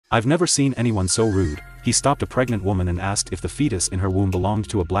I've never seen anyone so rude. He stopped a pregnant woman and asked if the fetus in her womb belonged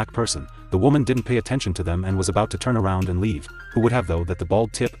to a black person. The woman didn't pay attention to them and was about to turn around and leave. Who would have though that the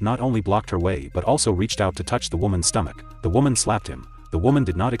bald tip not only blocked her way but also reached out to touch the woman's stomach. The woman slapped him. The woman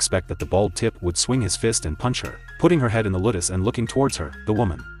did not expect that the bald tip would swing his fist and punch her. Putting her head in the lotus and looking towards her, the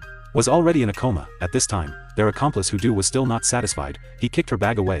woman was already in a coma. At this time, their accomplice Hoodoo was still not satisfied. He kicked her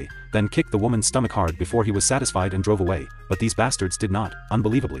bag away, then kicked the woman's stomach hard before he was satisfied and drove away. But these bastards did not.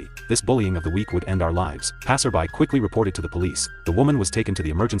 Unbelievably, this bullying of the week would end our lives. Passerby quickly reported to the police. The woman was taken to the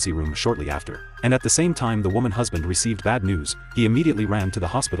emergency room shortly after. And at the same time the woman's husband received bad news. He immediately ran to the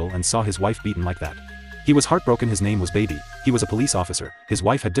hospital and saw his wife beaten like that. He was heartbroken. His name was Baby. He was a police officer. His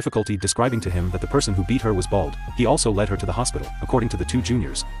wife had difficulty describing to him that the person who beat her was bald. He also led her to the hospital. According to the two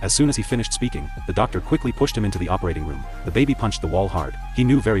juniors, as soon as he finished speaking, the doctor quickly pushed him into the operating room. The baby punched the wall hard. He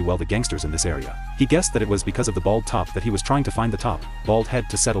knew very well the gangsters in this area. He guessed that it was because of the bald top that he was trying to find the top, bald head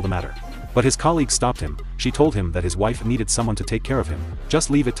to settle the matter. But his colleague stopped him. She told him that his wife needed someone to take care of him. Just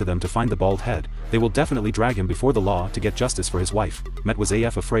leave it to them to find the bald head. They will definitely drag him before the law to get justice for his wife. Met was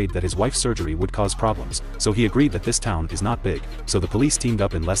afraid that his wife's surgery would cause problems, so he agreed that this town is not big. So the police teamed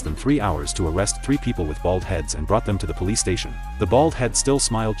up in less than 3 hours to arrest 3 people with bald heads and brought them to the police station. The bald head still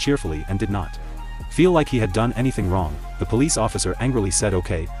smiled cheerfully and did not feel like he had done anything wrong. The police officer angrily said,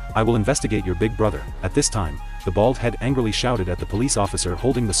 "Okay, I will investigate your big brother." At this time, the bald head angrily shouted at the police officer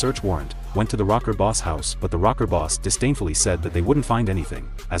holding the search warrant, went to the rocker boss house, but the rocker boss disdainfully said that they wouldn't find anything.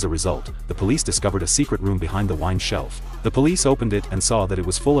 As a result, the police discovered a secret room behind the wine shelf. The police opened it and saw that it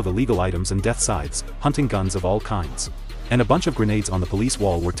was full of illegal items and death sides, hunting guns of all kinds, and a bunch of grenades. On the police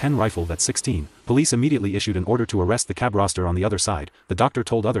wall were 10 rifle at 16. Police immediately issued an order to arrest the cab roster on the other side. The doctor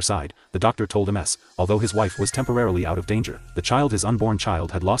told other side. The doctor told MS. Although his wife was temporarily out of danger, the child, his unborn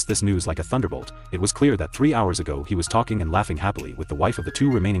child, had lost this news like a thunderbolt. It was clear that 3 hours ago he was talking and laughing happily with the wife of the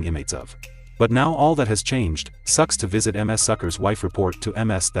 2 remaining inmates of. But now all that has changed. Sucks to visit MS. Sucker's wife report to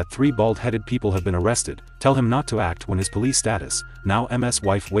MS that 3 bald-headed people have been arrested. Tell him not to act when his police status. Now MS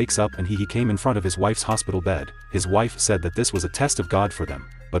wife wakes up and he came in front of his wife's hospital bed. His wife said that this was a test of God for them.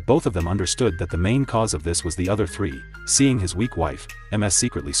 But both of them understood that the main cause of this was the other 3. Seeing his weak wife, MS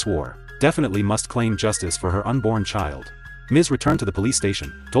secretly swore, definitely must claim justice for her unborn child. Ms. returned to the police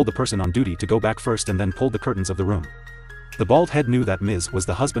station, told the person on duty to go back first and then pulled the curtains of the room. The bald head knew that Ms. was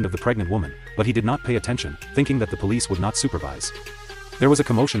the husband of the pregnant woman, but he did not pay attention, thinking that the police would not supervise. There was a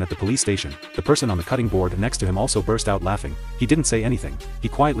commotion at the police station. The person on the cutting board next to him also burst out laughing. He didn't say anything. He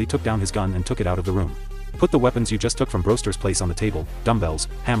quietly took down his gun and took it out of the room. Put the weapons you just took from Broster's place on the table, dumbbells,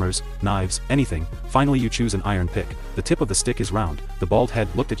 hammers, knives, anything. Finally you choose an iron pick. The tip of the stick is round. The bald head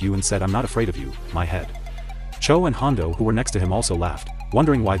looked at you and said, "I'm not afraid of you, my head." Cho and Hondo, who were next to him, also laughed,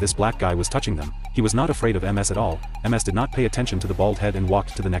 wondering why this black guy was touching them. He was not afraid of MS at all. MS did not pay attention to the bald head and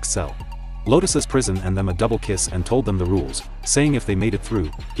walked to the next cell. Lotus's prison and them a double kiss and told them the rules, saying if they made it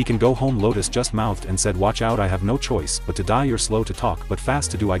through, he can go home. Lotus just mouthed and said, "Watch out, I have no choice but to die. You're slow to talk but fast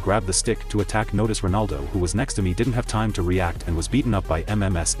to do." I grabbed the stick to attack. Notice Ronaldo, who was next to me, didn't have time to react and was beaten up by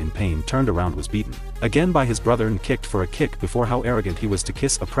MMS in pain. Turned around, was beaten again by his brother and kicked for a kick before. How arrogant he was to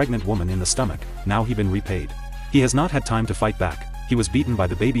kiss a pregnant woman in the stomach. Now he been repaid. He has not had time to fight back. He was beaten by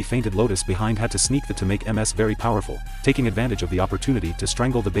the baby. Fainted. Lotus behind had to sneak the to make MS very powerful, taking advantage of the opportunity to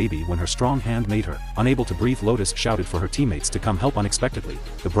strangle the baby when her strong hand made her unable to breathe. Lotus shouted for her teammates to come help. Unexpectedly,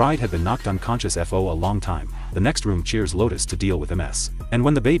 the bride had been knocked unconscious for a long time. The next room cheers Lotus to deal with MS. And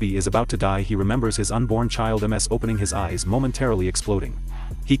when the baby is about to die, he remembers his unborn child. MS opening his eyes, momentarily exploding.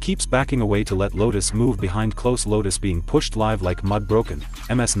 He keeps backing away to let Lotus move behind close. Lotus being pushed live like mud. Broken.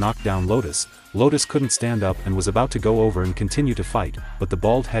 MS knocked down Lotus. Lotus couldn't stand up and was about to go over and continue to fight, but the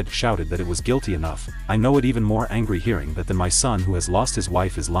bald head shouted that it was guilty enough. I know it. Even more angry hearing that than my son who has lost his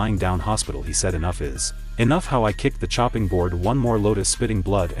wife is lying down hospital. He said, "Enough is enough." How I kicked the chopping board. One more. Lotus spitting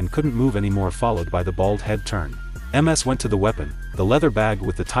blood and couldn't move anymore, followed by the bald head turn. MS went to the weapon, the leather bag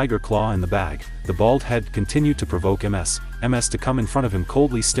with the tiger claw in the bag. The bald head continued to provoke MS to come in front of him,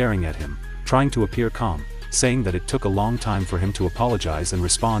 coldly staring at him, trying to appear calm, saying that it took a long time for him to apologize and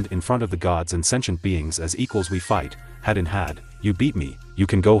respond in front of the gods and sentient beings as equals. We fight, had in had. You beat me, you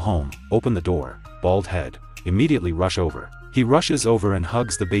can go home. Open the door. Bald head immediately rush over. He rushes over and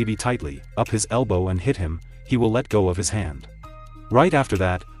hugs the baby tightly, up his elbow and hit him. He will let go of his hand. Right after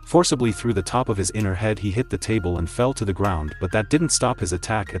that, forcibly through the top of his inner head, he hit the table and fell to the ground, but that didn't stop his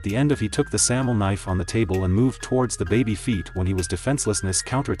attack. At the end of he took the Samuel knife on the table and moved towards the baby feet when he was defenselessness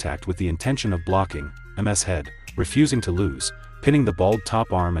counterattacked with the intention of blocking MS head, refusing to lose, pinning the bald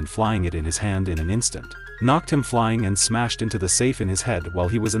top arm and flying it in his hand in an instant. Knocked him flying and smashed into the safe in his head while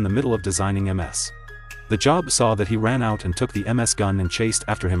he was in the middle of designing MS. The job saw that he ran out and took the MS gun and chased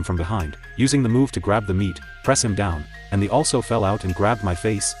after him from behind, using the move to grab the meat, press him down, and they also fell out and grabbed my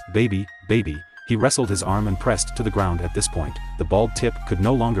face. Baby, baby. He wrestled his arm and pressed to the ground. At this point, the bald tip could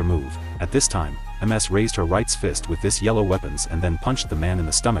no longer move. At this time, MS raised her right fist with this yellow weapons and then punched the man in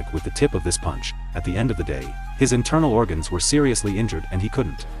the stomach with the tip of this punch. At the end of the day, his internal organs were seriously injured and he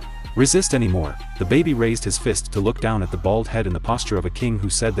couldn't resist anymore. The baby raised his fist to look down at the bald head in the posture of a king who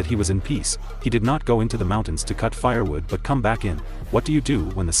said that he was in peace. He did not go into the mountains to cut firewood but come back in. What do you do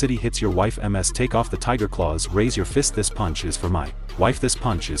when the city hits your wife? MS take off the tiger claws, raise your fist. This punch is for my wife, this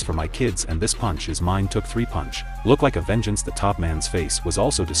punch is for my kids, and this punch is mine. Took 3 punch. Look like a vengeance. The top man's face was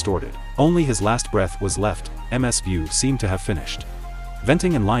also distorted. Only his last breath was left. MS view seemed to have finished.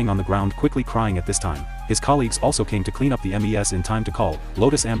 Venting and lying on the ground quickly crying. At this time, his colleagues also came to clean up the MES in time to call.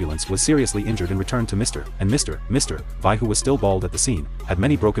 Lotus ambulance was seriously injured and returned to Mr. Vi, who was still bald at the scene, had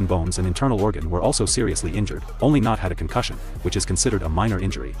many broken bones and internal organ were also seriously injured, only not had a concussion, which is considered a minor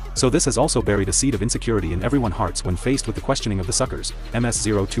injury. So this has also buried a seed of insecurity in everyone's hearts when faced with the questioning of the suckers.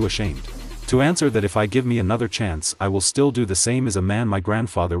 MS02 ashamed to answer that if I give me another chance I will still do the same as a man. My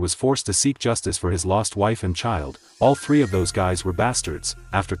grandfather was forced to seek justice for his lost wife and child. All 3 of those guys were bastards.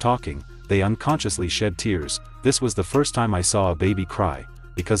 After talking, they unconsciously shed tears. This was the first time I saw a baby cry.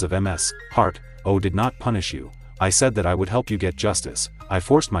 Because of MS. Heart, oh, did not punish you. I said that I would help you get justice. I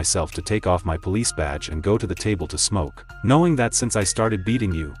forced myself to take off my police badge and go to the table to smoke, knowing that since I started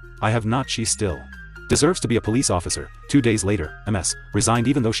beating you, I have not. She still deserves to be a police officer. 2 days later, MS resigned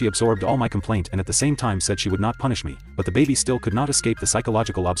even though she absorbed all my complaint and at the same time said she would not punish me, but the baby still could not escape the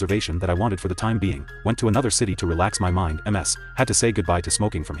psychological observation that I wanted for the time being. Went to another city to relax my mind. MS had to say goodbye to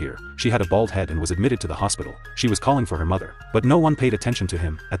smoking from here. She had a bald head and was admitted to the hospital. She was calling for her mother, but no one paid attention to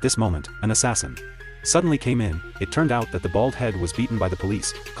him. At this moment, an assassin suddenly came in. It turned out that the bald head was beaten by the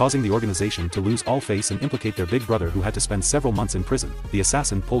police, causing the organization to lose all face and implicate their big brother who had to spend several months in prison. The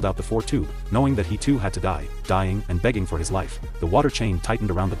assassin pulled out the 4 tube, knowing that he too had to die, dying and begging for his life. The water chain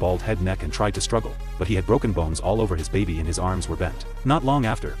tightened around the bald head neck and tried to struggle, but he had broken bones all over his baby and his arms were bent. Not long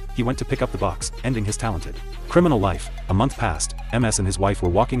after, he went to pick up the box, ending his talented criminal life. A month passed. MS and his wife were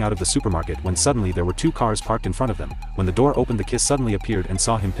walking out of the supermarket when suddenly there were 2 cars parked in front of them. When the door opened, the kiss suddenly appeared and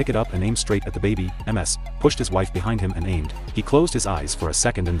saw him pick it up and aim straight at the baby. MS pushed his wife behind him and aimed. He closed his eyes for a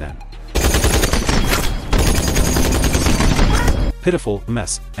second and then pitiful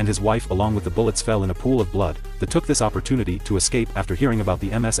MS and his wife along with the bullets fell in a pool of blood. They took this opportunity to escape after hearing about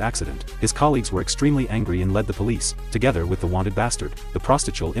the MS accident. His colleagues were extremely angry and led the police, together with the wanted bastard. The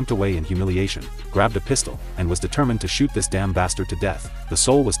prostitute limped away in humiliation, grabbed a pistol, and was determined to shoot this damn bastard to death. The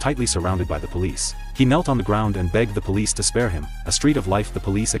soul was tightly surrounded by the police. He knelt on the ground and begged the police to spare him. A street of life. The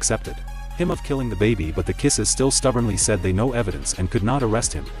police accepted him of killing the baby, but the kisses still stubbornly said they no evidence and could not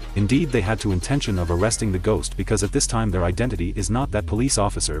arrest him. Indeed, they had to intention of arresting the ghost because at this time their identity is not that police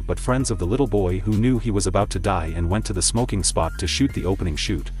officer but friends of the little boy who knew he was about to die and went to the smoking spot to shoot the opening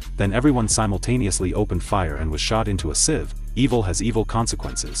shoot. Then everyone simultaneously opened fire and was shot into a sieve. Evil has evil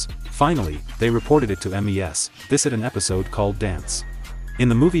consequences. Finally, they reported it to MES. This at an episode called Dance. In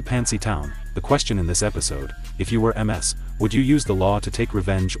the movie Banshee Town, the question in this episode: if you were MS, would you use the law to take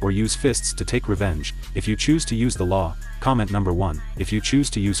revenge or use fists to take revenge? If you choose to use the law, comment number 1. If you choose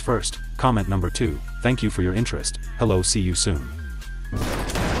to use first, comment number 2. Thank you for your interest. Hello, see you soon.